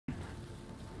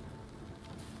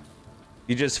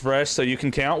You just fresh so you can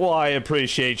count? Well, I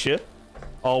appreciate you.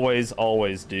 Always,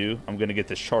 always do. I'm gonna get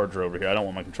this charger over here. I don't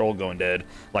want my control going dead,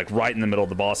 like right in the middle of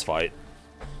the boss fight.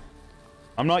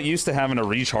 I'm not used to having a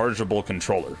rechargeable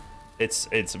controller. It's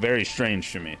very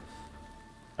strange to me.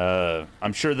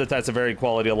 I'm sure that that's a very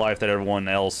quality of life that everyone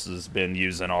else has been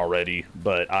using already,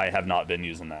 but I have not been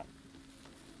using that.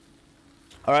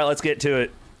 All right, let's get to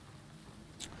it.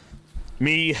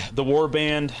 Me, the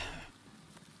warband,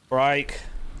 Phrike,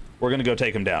 we're gonna go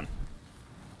take him down.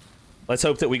 Let's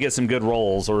hope that we get some good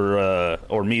rolls,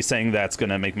 or me saying that's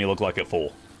gonna make me look like a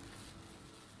fool.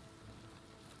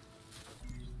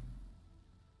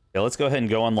 Yeah, let's go ahead and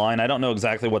go online. I don't know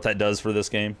exactly what that does for this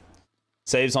game.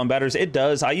 Saves on batteries. It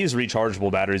does. I use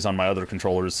rechargeable batteries on my other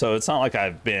controllers, so it's not like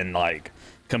I've been, like,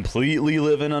 completely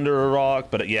living under a rock,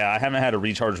 but yeah, I haven't had a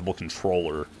rechargeable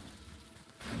controller.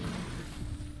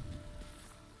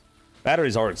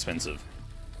 Batteries are expensive.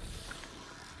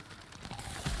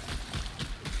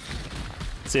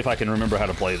 Let's see if I can remember how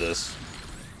to play this.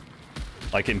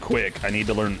 Like in quick. I need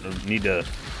to learn, need to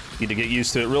get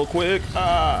used to it real quick.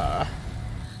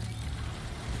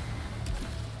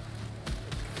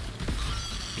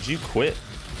 Did you quit?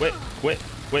 Quit.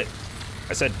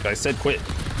 I said quit.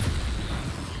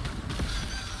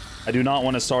 I do not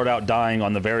want to start out dying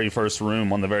on the very first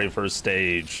room on the very first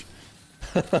stage.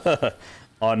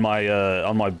 on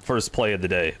my first play of the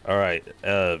day. All right.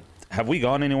 Have we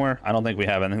gone anywhere? I don't think we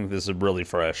have. I think this is really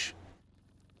fresh.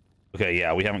 Okay,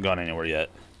 yeah, we haven't gone anywhere yet.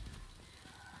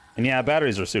 And yeah,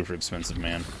 batteries are super expensive,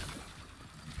 man.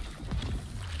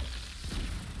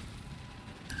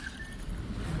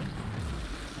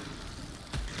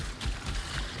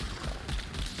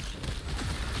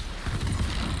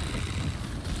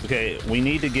 Okay, we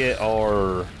need to get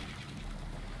our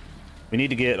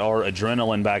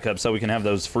adrenaline back up so we can have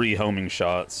those free homing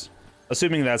shots.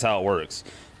 Assuming that's how it works.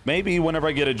 Maybe whenever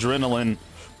I get adrenaline,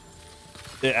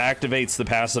 it activates the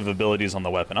passive abilities on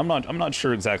the weapon. I'm not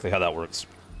sure exactly how that works.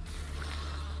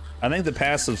 I think the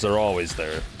passives are always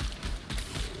there.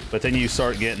 But then you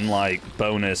start getting like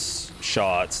bonus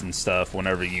shots and stuff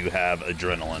whenever you have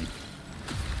adrenaline.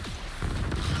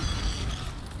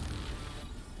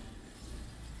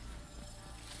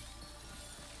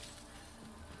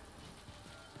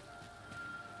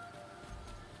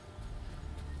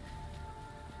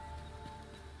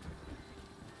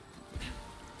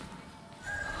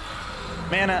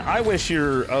 Man, I wish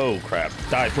you're... Oh, crap.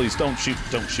 Die, please. Don't shoot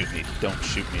me. Don't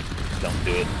shoot me. Don't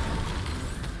do it.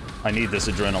 I need this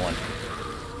adrenaline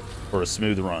for a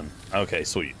smooth run. Okay,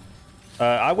 sweet.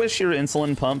 I wish your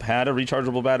insulin pump had a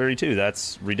rechargeable battery, too.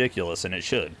 That's ridiculous, and it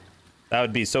should. That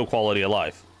would be so quality of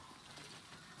life.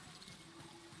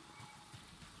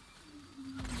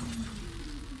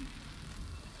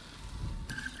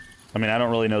 I mean, I don't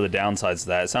really know the downsides to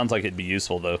that. It sounds like it'd be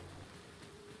useful, though.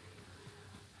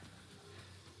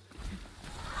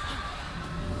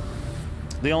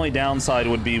 The only downside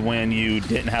would be when you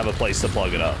didn't have a place to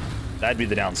plug it up. That'd be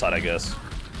the downside, I guess.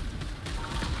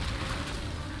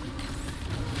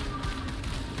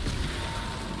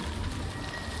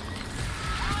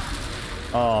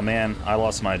 Oh, man. I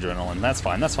lost my adrenaline. That's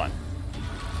fine. That's fine.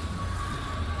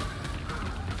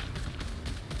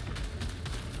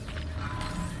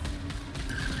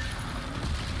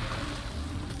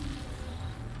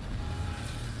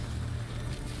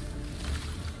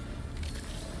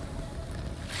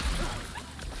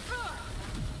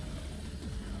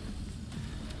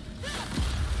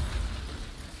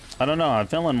 I don't know. I'm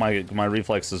feeling my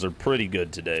reflexes are pretty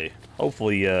good today.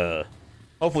 Hopefully,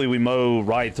 hopefully we mow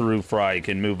right through Phrike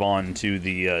and move on to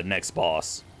the next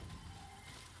boss.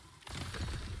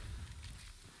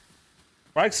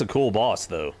 Phrike's a cool boss,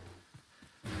 though.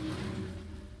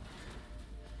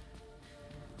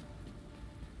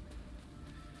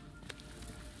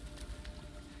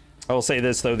 I will say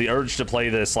this, though. The urge to play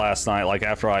this last night, like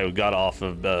after I got off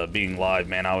of being live,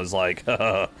 man, I was like,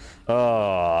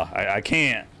 I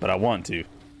can't, but I want to.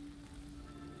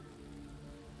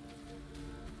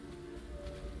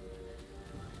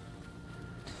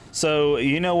 So,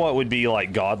 you know what would be,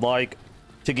 like, godlike?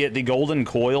 To get the golden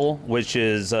coil, which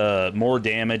is more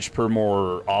damage per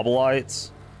more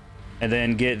obolites, and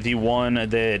then get the one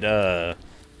that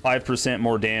 5%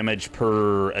 more damage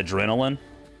per adrenaline.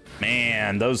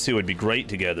 Man, those two would be great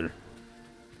together.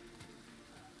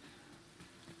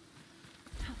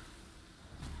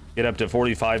 Get up to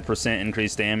 45%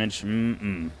 increased damage. It's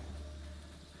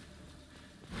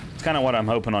kind of what I'm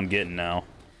hoping on getting now.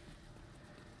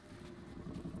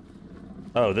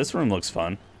 Oh, this room looks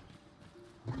fun.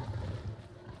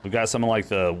 We've got some of like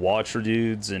the Watcher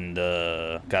dudes and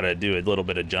gotta do a little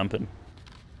bit of jumping.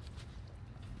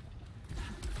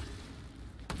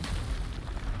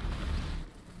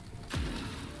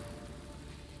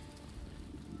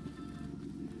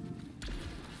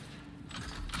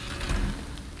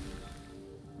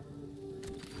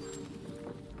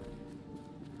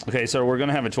 Okay, so we're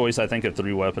gonna have a choice, I think, of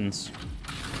 3 weapons.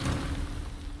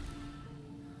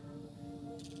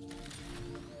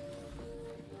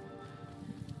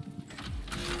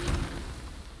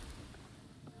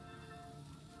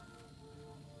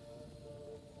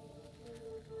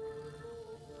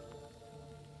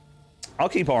 I'll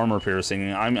keep armor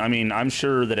piercing. I mean, I'm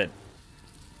sure that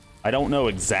I don't know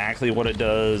exactly what it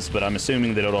does, but I'm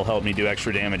assuming that it'll help me do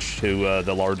extra damage to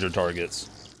the larger targets.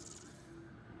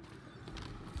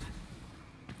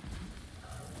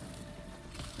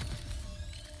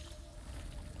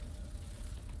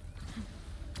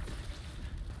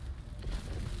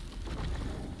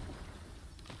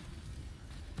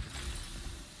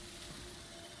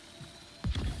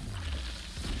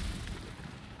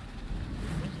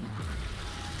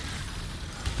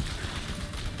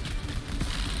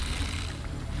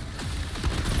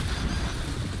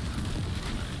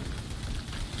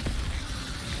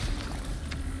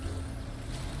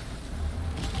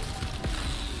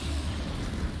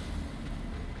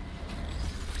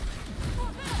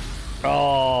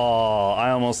 Oh, I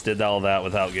almost did all that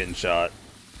without getting shot.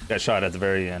 Got shot at the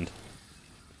very end.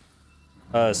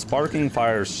 Sparking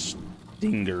fire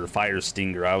stinger.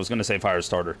 I was gonna say fire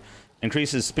starter.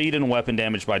 Increases speed and weapon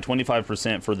damage by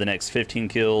 25% for the next 15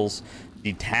 kills.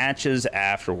 Detaches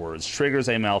afterwards. Triggers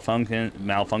a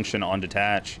malfunction on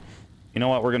detach. You know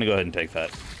what? We're gonna go ahead and take that.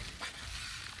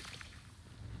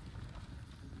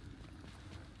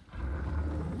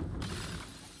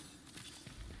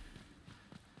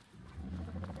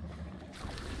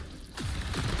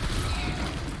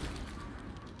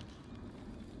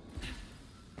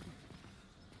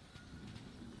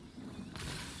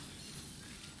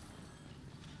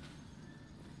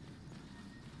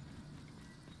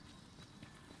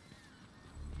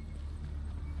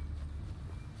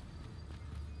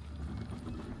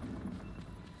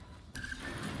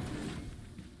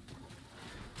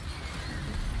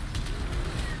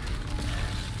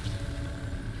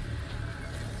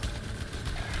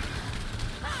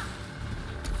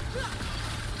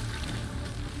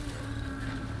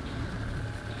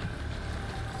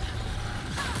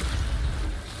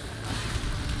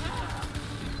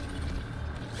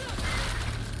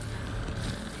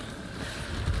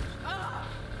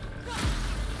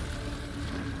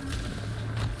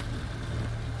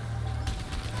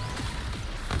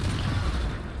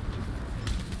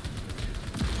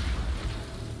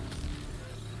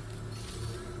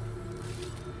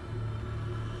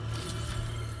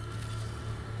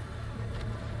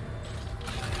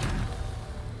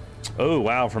 Oh,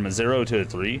 wow, from a 0 to a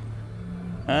 3.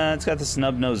 It's got the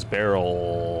snub-nosed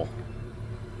barrel.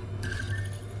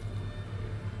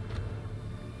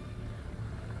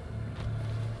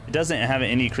 It doesn't have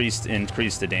any increase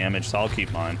the damage, so I'll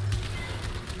keep mine.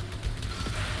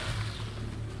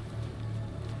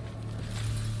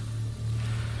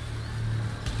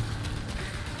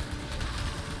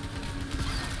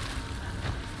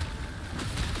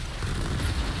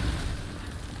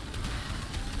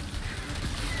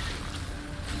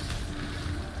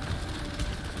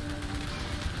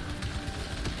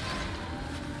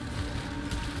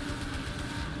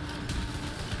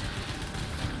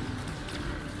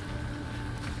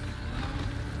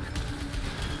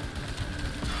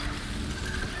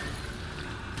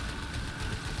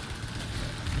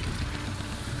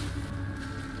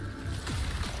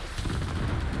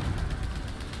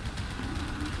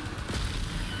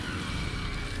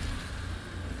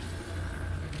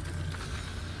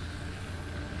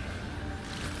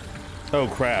 Oh,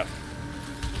 crap.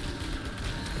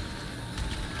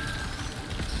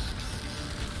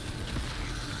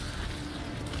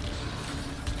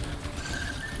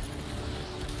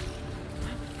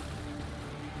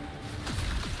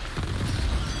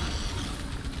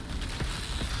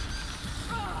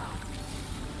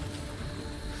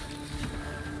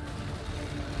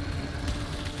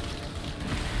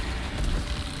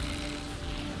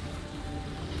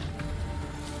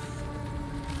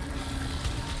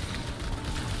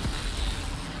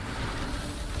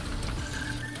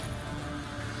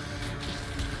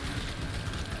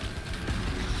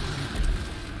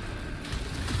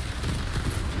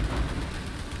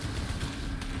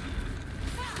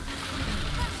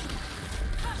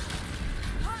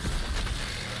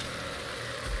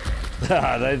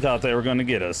 They thought they were going to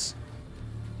get us.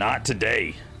 Not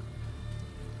today.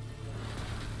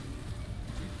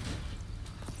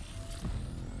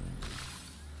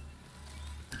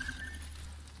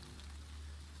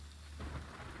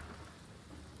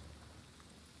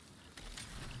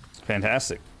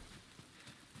 Fantastic.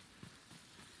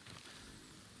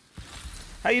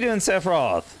 How you doing,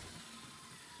 Sephiroth?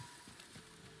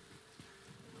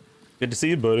 Good to see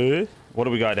you, buddy. What do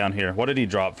we got down here? What did he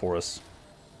drop for us?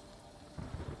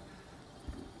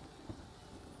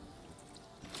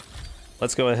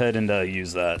 Let's go ahead and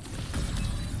use that.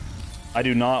 I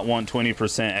do not want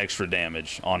 20% extra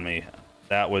damage on me.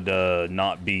 That would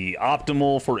not be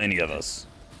optimal for any of us.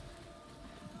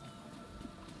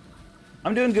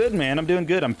 I'm doing good, man. I'm doing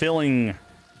good. I'm feeling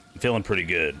pretty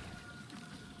good.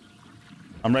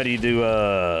 I'm ready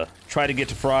to try to get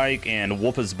to Phrike and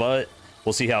whoop his butt.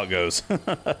 We'll see how it goes.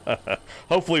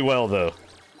 Hopefully well, though.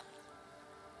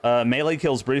 Melee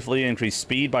kills briefly increase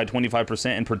speed by 25%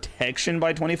 and protection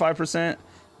by 25%.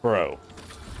 Bro,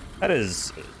 that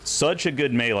is such a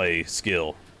good melee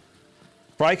skill.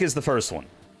 Phrike is the first one.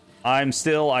 I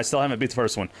still haven't beat the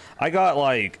first one. I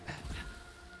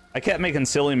kept making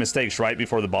silly mistakes right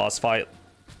before the boss fight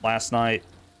last night.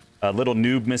 Little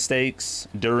noob mistakes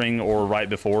during or right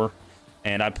before,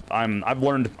 and I've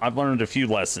learned a few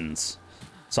lessons.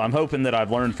 So I'm hoping that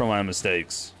I've learned from my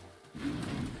mistakes.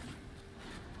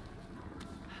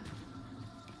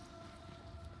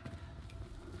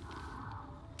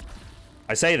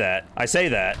 I say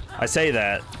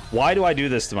that. Why do I do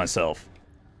this to myself?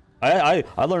 I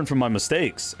learn from my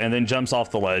mistakes, and then jumps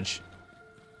off the ledge.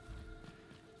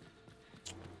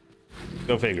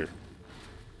 Go figure.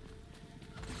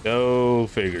 Go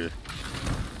figure.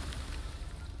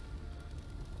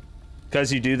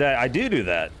 Because you do that? I do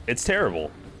that. It's terrible.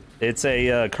 It's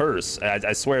a curse.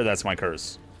 I swear that's my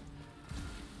curse.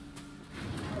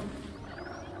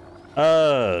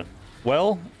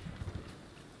 Well,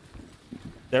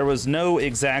 there was no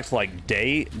exact, like,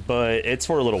 date, but it's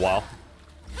for a little while.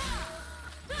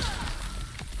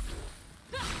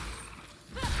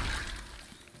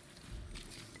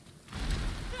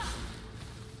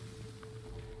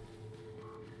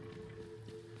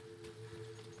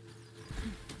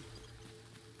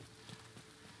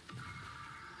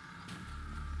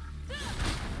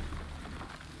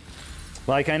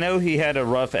 Like, I know he had a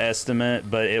rough estimate,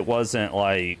 but it wasn't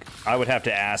like... I would have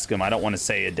to ask him. I don't want to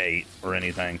say a date or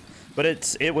anything.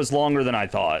 But it was longer than I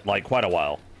thought. Like, quite a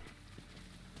while.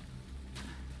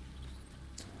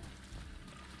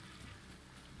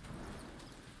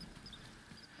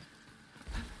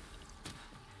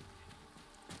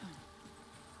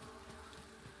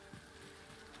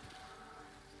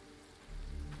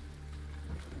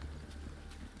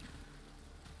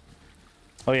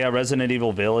 Oh yeah, Resident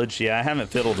Evil Village. Yeah, I haven't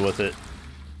fiddled with it.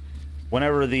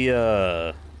 Whenever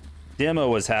the demo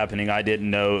was happening, I didn't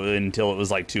know until it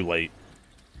was like too late.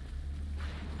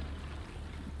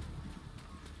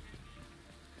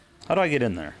 How do I get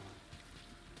in there?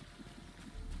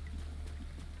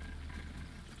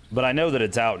 But I know that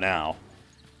it's out now.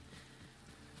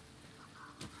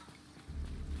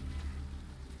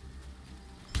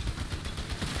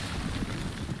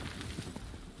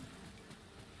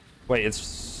 Wait,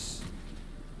 it's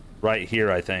right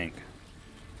here, I think.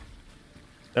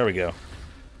 There we go.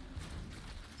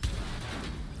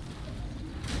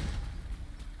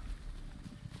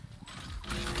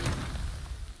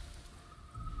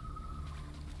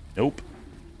 Nope.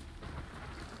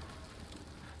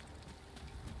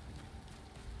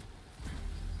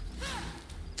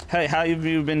 Hey, how have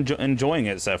you been enjoying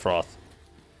it, Sephiroth?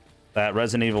 That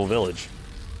Resident Evil Village.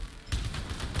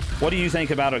 What do you think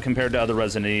about it compared to other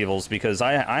Resident Evils? Because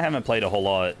I haven't played a whole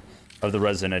lot of the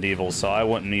Resident Evils, so I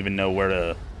wouldn't even know where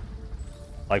to...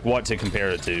 like, what to compare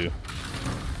it to.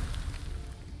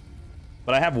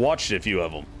 But I have watched a few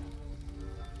of them.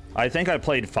 I think I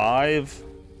played 5.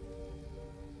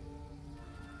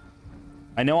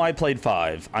 I know I played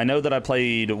 5. I know that I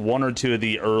played 1 or 2 of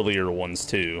the earlier ones,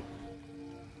 too.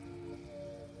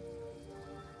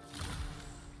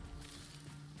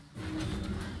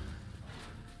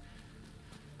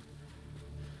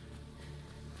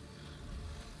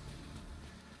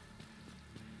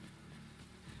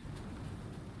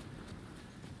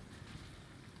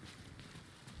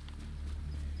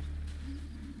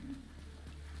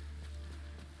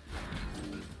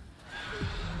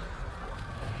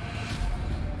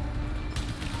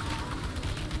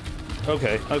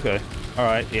 Okay, okay.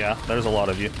 Alright, yeah, there's a lot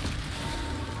of you.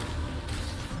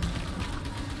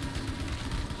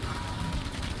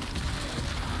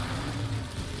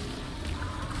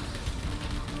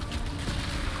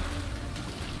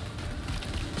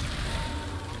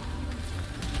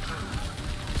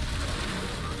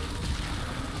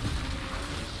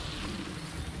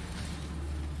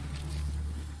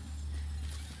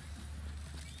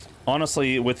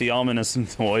 Honestly, with the ominous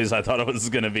noise, I thought it was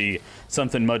going to be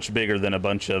something much bigger than a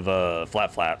bunch of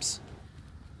flap flaps.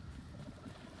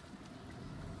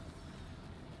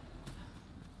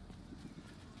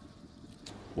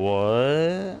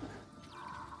 What?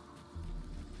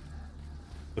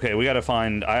 Okay, we gotta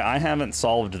find... I haven't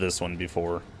solved this one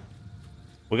before.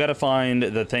 We gotta find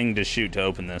the thing to shoot to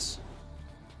open this.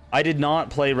 I did not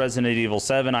play Resident Evil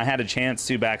 7. I had a chance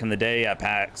to back in the day at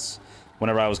PAX,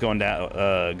 whenever I was going down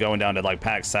to like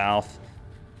PAX South.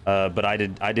 But I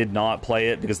did not play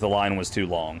it because the line was too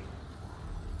long.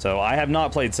 So I have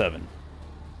not played 7.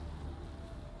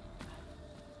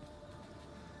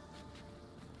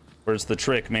 Where's the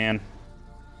trick, man?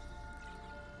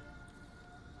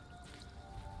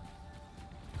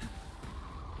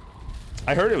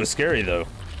 I heard it was scary, though.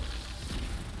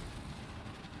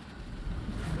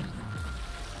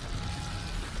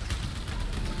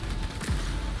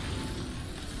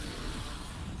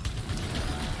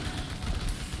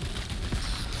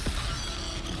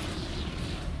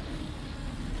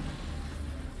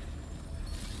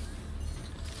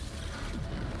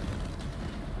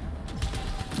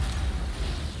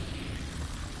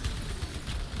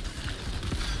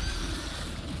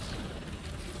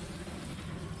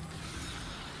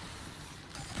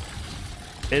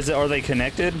 Are they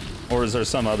connected, or is there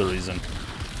some other reason?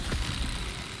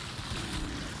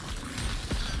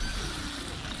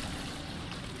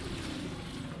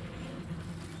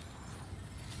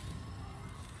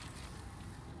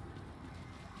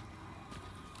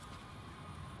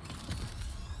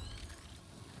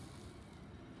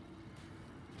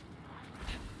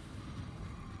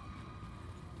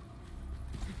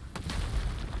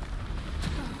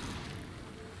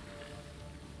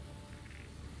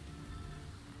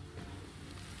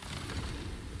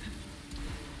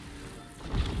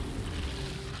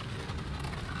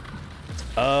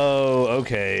 Oh,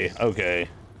 okay, okay.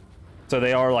 So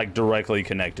they are, like, directly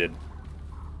connected.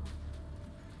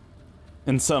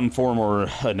 In some form or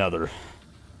another.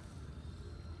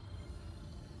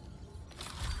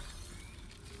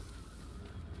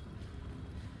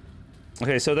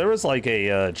 Okay, so there was, like,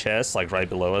 a chest, like, right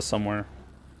below us somewhere.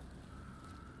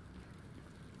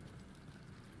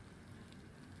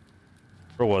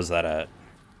 Where was that at?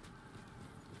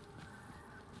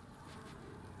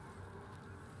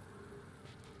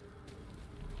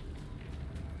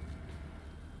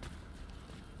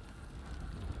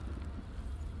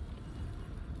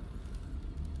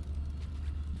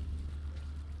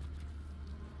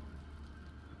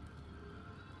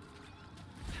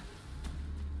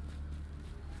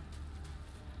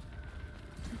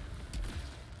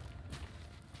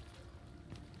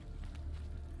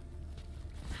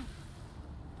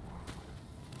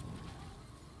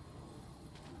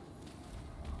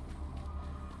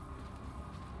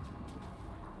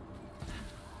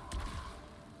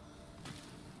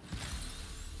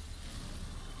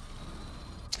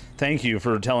 Thank you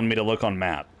for telling me to look on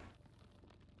map.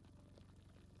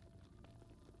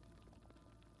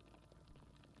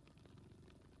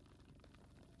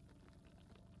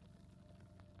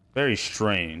 Very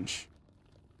strange.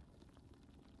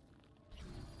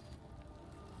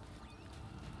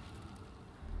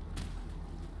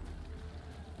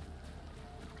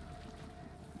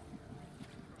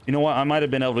 You know what? I might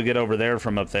have been able to get over there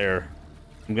from up there.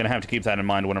 I'm gonna have to keep that in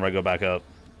mind whenever I go back up.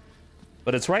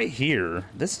 But it's right here.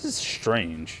 This is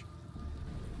strange.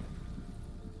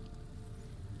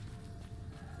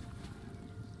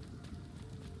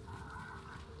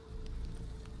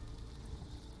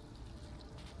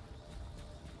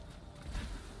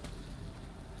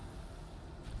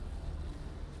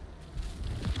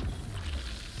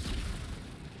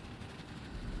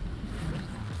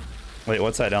 Wait,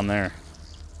 what's that down there?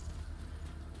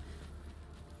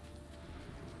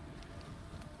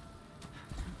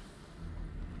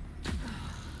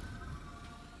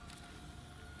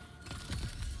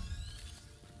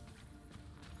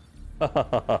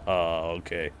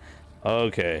 Okay.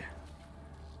 Okay.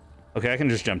 Okay, I can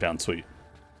just jump down. Sweet. Is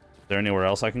there anywhere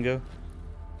else I can go?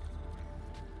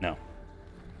 No.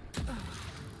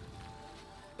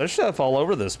 There's stuff all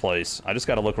over this place. I just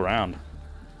gotta look around.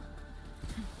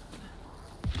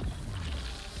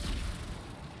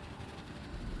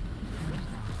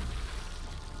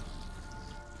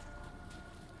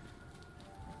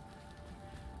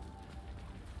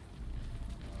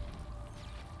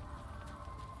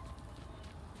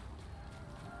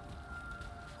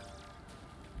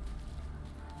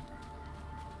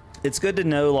 It's good to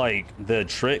know, like, the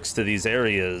tricks to these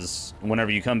areas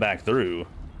whenever you come back through.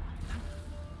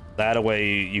 That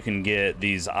way you can get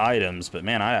these items, but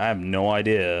man, I have no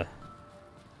idea.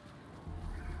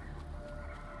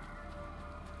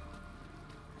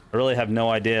 I really have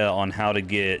no idea on how to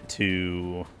get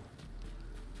to...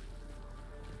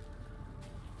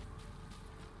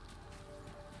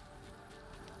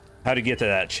 how to get to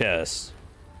that chest.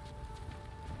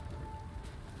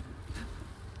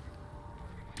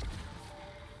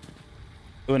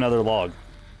 Ooh, another log.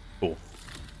 Cool.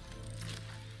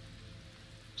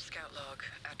 Scout log,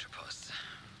 Atropos.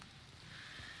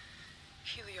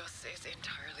 Helios is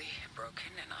entirely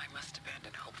broken, and I must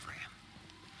abandon hope for him.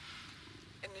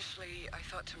 Initially, I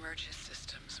thought to merge his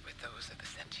systems with those of the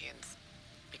Sentients,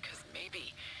 because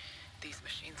maybe these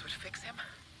machines would fix him.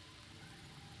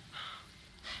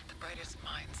 The brightest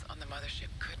minds on the mothership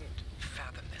couldn't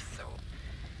fathom this, so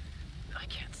I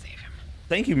can't save him.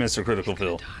 Thank you, Mr. Critical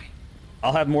Phil.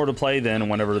 I'll have more to play then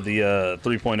whenever the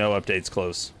 3.0 update's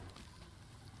close.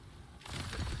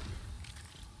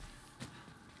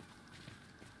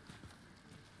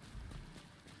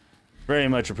 Very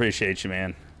much appreciate you,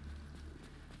 man.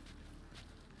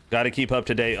 Got to keep up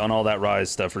to date on all that Rise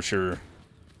stuff for sure.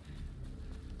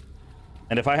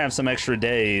 And if I have some extra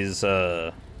days,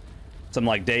 some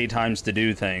like day times to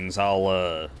do things,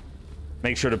 I'll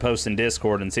make sure to post in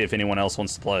Discord and see if anyone else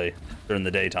wants to play during the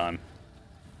daytime.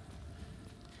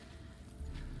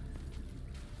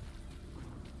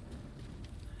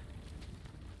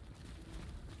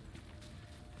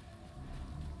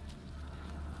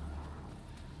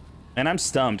 And I'm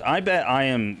stumped. I bet I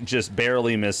am just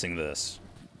barely missing this.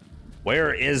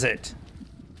 Where is it?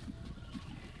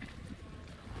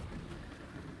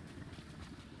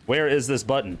 Where is this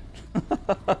button?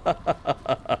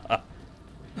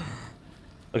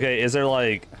 Okay, is there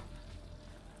like...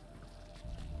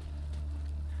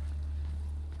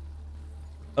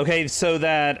 Okay, so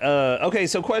that... okay,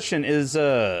 so question is...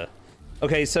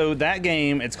 Okay, so that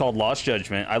game, it's called Lost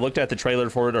Judgment. I looked at the trailer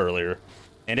for it earlier,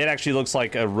 and it actually looks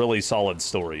like a really solid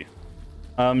story.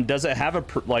 Does it have a...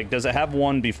 Like, does it have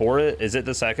one before it? Is it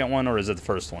the second one, or is it the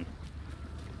first one?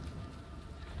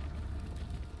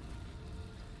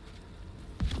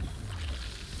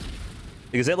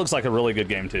 Because it looks like a really good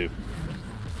game, too.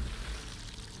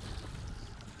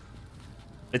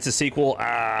 It's a sequel?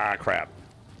 Ah, crap.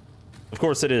 Of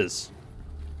course it is.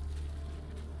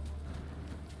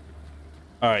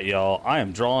 Alright, y'all. I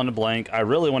am drawing a blank. I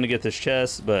really want to get this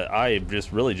chest, but I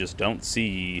just really just don't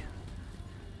see...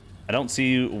 I don't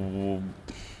see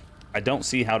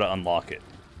how to unlock it.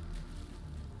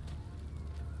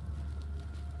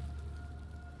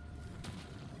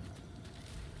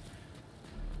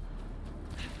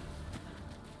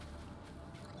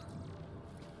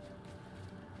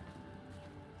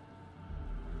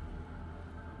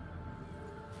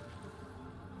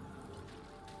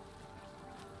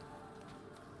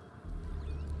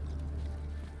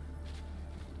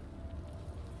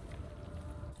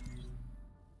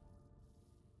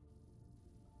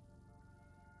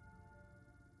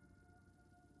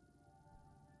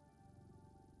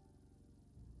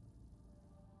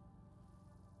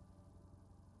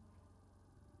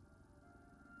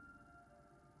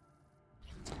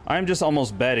 I'm just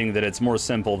almost betting that it's more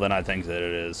simple than I think that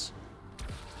it is.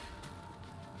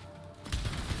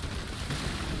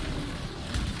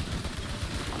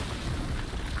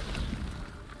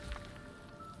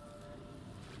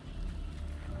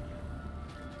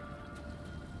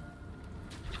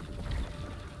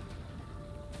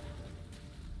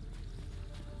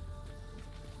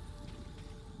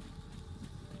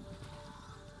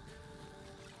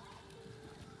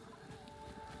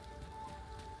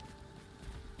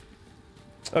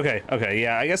 Okay, okay,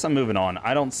 yeah, I guess I'm moving on.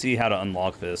 I don't see how to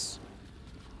unlock this.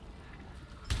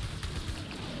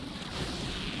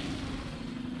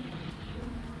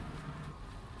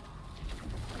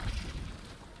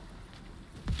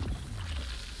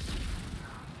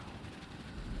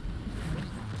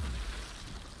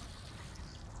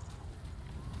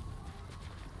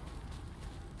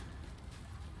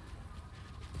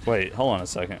 Wait, hold on a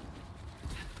second.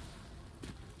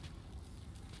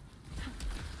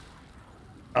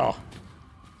 Oh.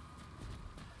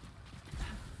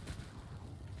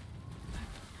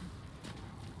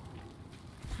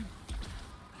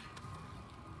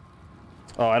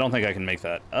 Oh, I don't think I can make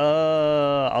that.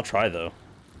 I'll try though.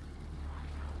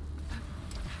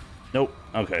 Nope.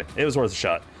 Okay. It was worth a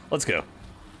shot. Let's go.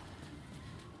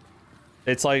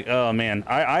 It's like, oh man,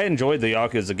 I enjoyed the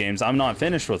Yakuza games. I'm not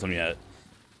finished with them yet.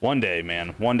 One day, man.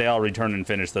 One day I'll return and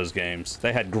finish those games.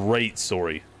 They had great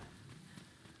story.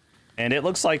 And it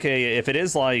looks like if it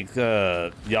is like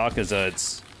Yakuza,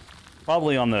 it's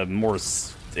probably on the more,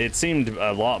 it seemed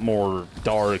a lot more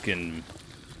dark and,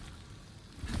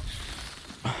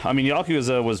 I mean,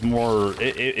 Yakuza was more,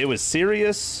 it was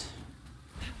serious,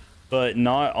 but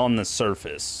not on the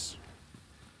surface.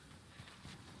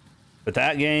 But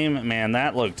that game, man,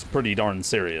 that looked pretty darn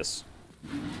serious.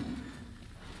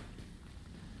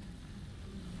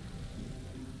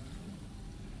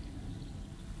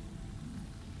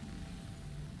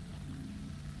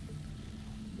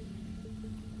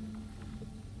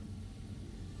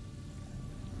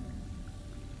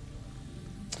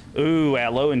 Ooh,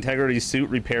 at low integrity, suit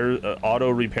repair auto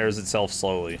repairs itself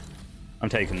slowly. I'm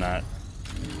taking that.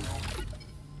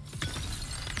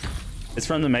 It's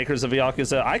from the makers of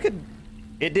Yakuza.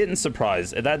 It didn't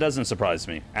surprise. That doesn't surprise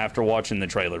me after watching the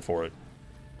trailer for it.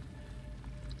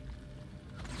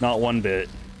 Not one bit.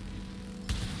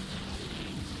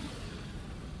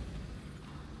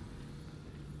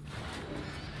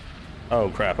 Oh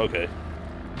crap, okay.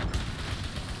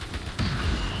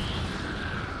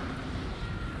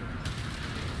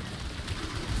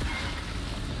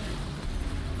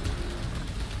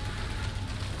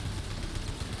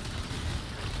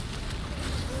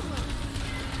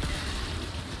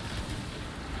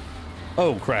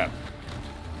 Oh crap.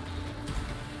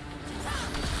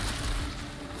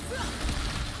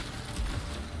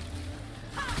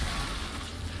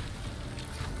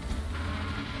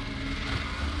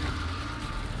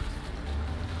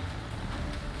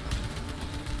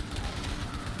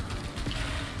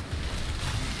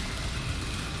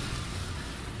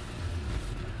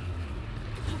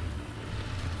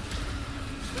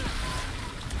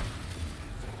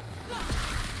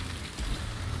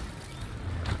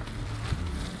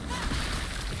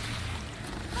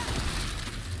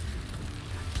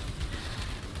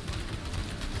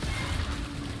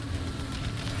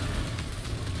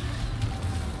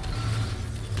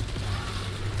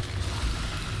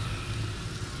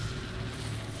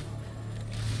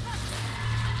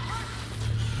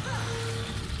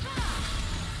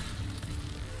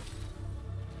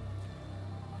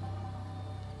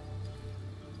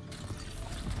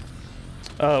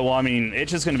 Well, I mean,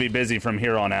 it's just going to be busy from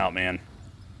here on out, man.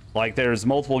 Like, there's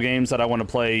multiple games that I want to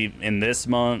play in this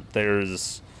month.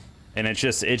 And it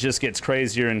just gets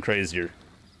crazier and crazier.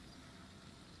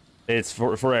 It's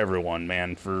for everyone,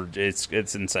 man.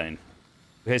 It's insane.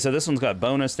 Okay, so this one's got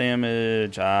bonus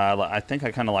damage. I think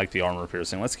I kind of like the armor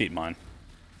piercing. Let's keep mine.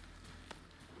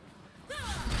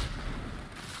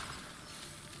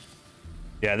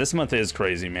 Yeah, this month is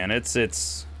crazy, man.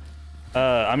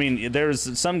 I mean,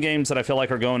 there's some games that I feel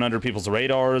like are going under people's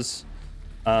radars.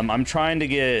 I'm trying to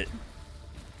get...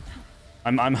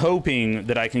 I'm hoping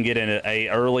that I can get a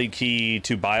early key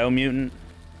to Biomutant,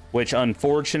 which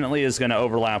unfortunately is going to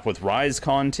overlap with Rise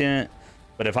content.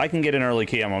 But if I can get an early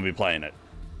key, I'm going to be playing it.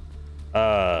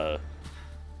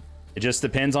 It just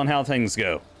depends on how things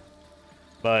go.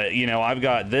 But, you know, I've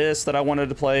got this that I wanted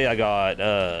to play. I got,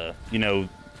 you know,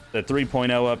 the 3.0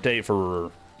 update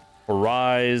for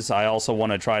Rise. I also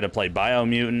want to try to play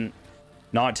Biomutant.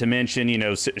 Not to mention, you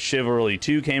know, Chivalry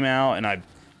 2 came out, and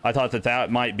I thought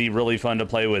that might be really fun to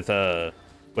play with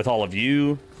all of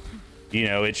you. You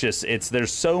know,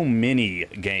 there's so many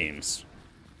games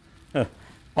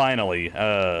finally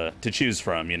to choose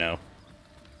from, you know.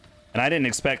 And I didn't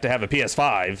expect to have a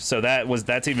PS5, so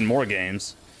that's even more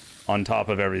games on top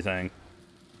of everything.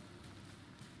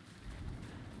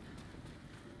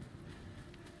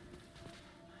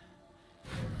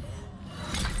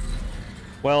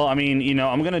 Well, I mean, you know,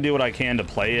 I'm gonna do what I can to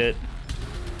play it,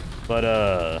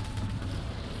 but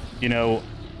you know,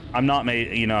 I'm not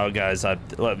made. You know, guys,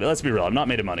 let's be real. I'm not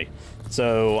made of money,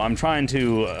 so I'm trying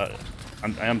to.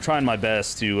 I'm trying my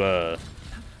best to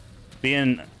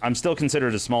I'm still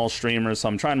considered a small streamer, so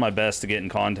I'm trying my best to get in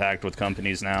contact with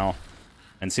companies now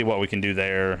and see what we can do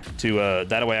there. To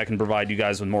that way, I can provide you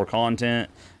guys with more content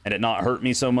and it not hurt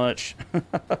me so much.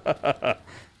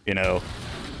 You know.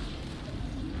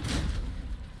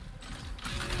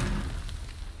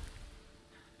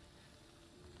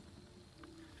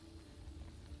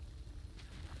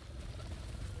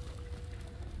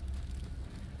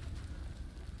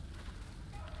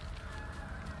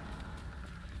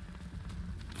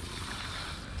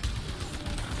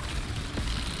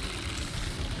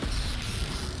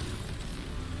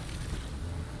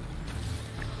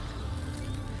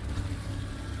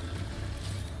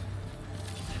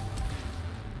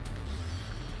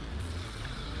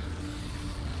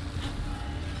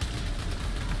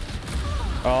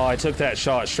 Oh, I took that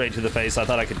shot straight to the face. I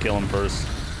thought I could kill him first.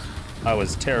 I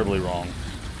was terribly wrong.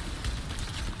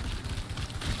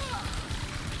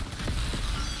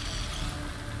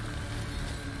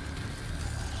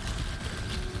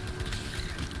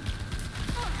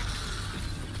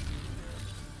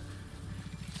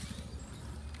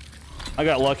 I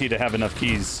got lucky to have enough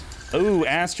keys. Ooh,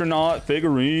 astronaut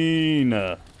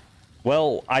figurine.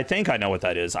 Well, I think I know what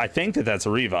that is. I think that that's a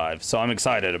revive, so I'm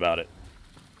excited about it.